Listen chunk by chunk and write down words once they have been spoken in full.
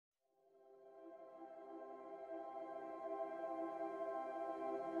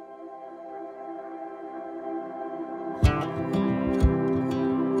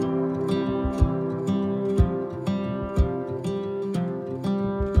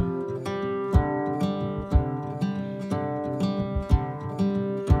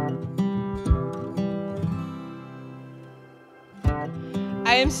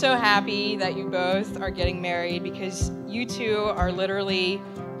I am so happy that you both are getting married because you two are literally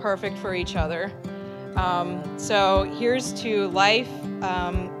perfect for each other. So here's to life,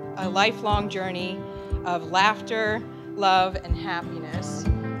 a lifelong journey of laughter, love, and happiness.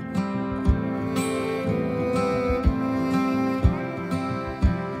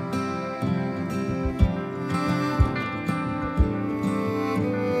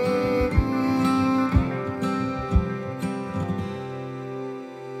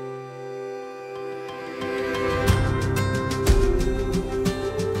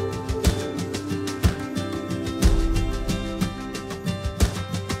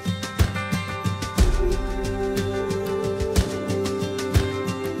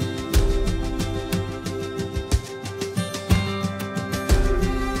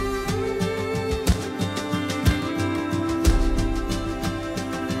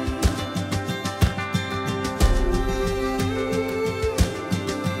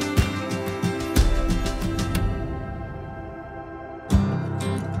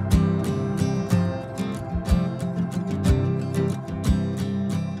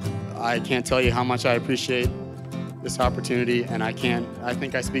 I can't tell you how much I appreciate this opportunity, and I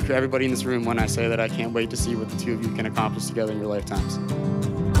think I speak for everybody in this room when I say that I can't wait to see what the two of you can accomplish together in your lifetimes.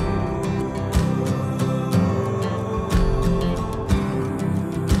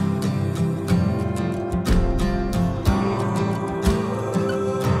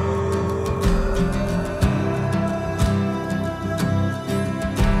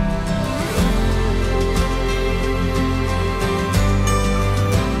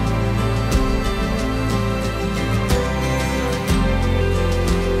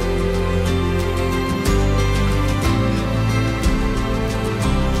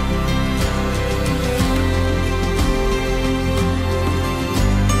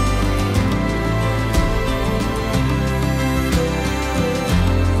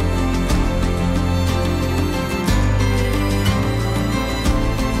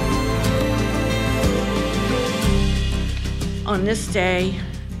 On this day,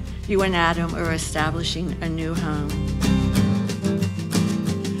 you and Adam are establishing a new home.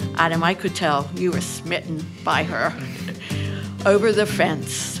 Adam, I could tell you were smitten by her. Over the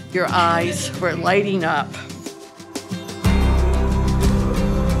fence, your eyes were lighting up.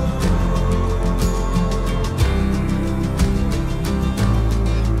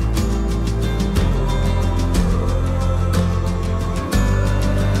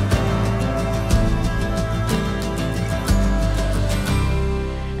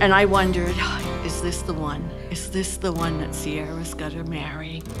 And I wondered, is this the one? Is this the one that Sierra's gonna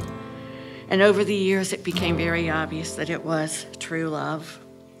marry? And over the years, it became very obvious that it was true love.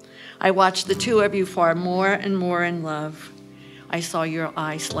 I watched the two of you fall more and more in love. I saw your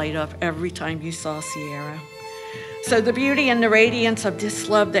eyes light up every time you saw Sierra. So the beauty and the radiance of this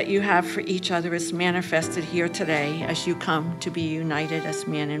love that you have for each other is manifested here today as you come to be united as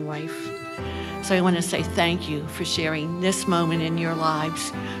man and wife. So I want to say thank you for sharing this moment in your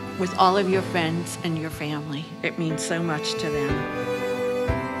lives with all of your friends and your family. It means so much to them.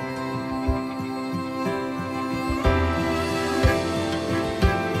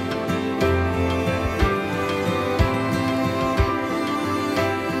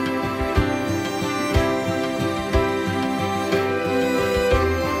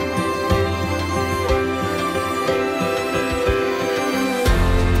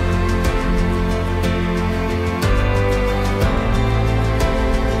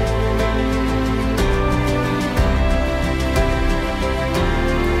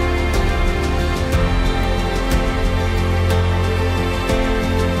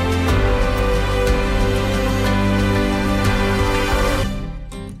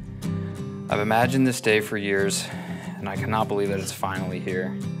 I've imagined this day for years, and I cannot believe that it's finally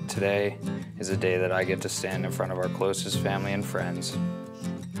here. Today is a day that I get to stand in front of our closest family and friends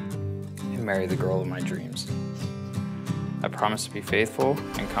and marry the girl of my dreams. I promise to be faithful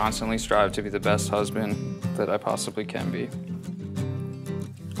and constantly strive to be the best husband that I possibly can be.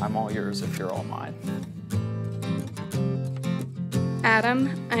 I'm all yours if you're all mine.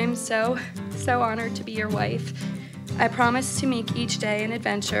 Adam, I am so honored to be your wife. I promise to make each day an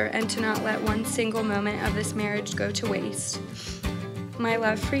adventure and to not let one single moment of this marriage go to waste. My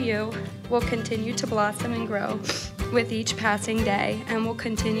love for you will continue to blossom and grow with each passing day and will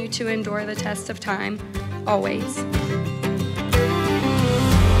continue to endure the test of time, always.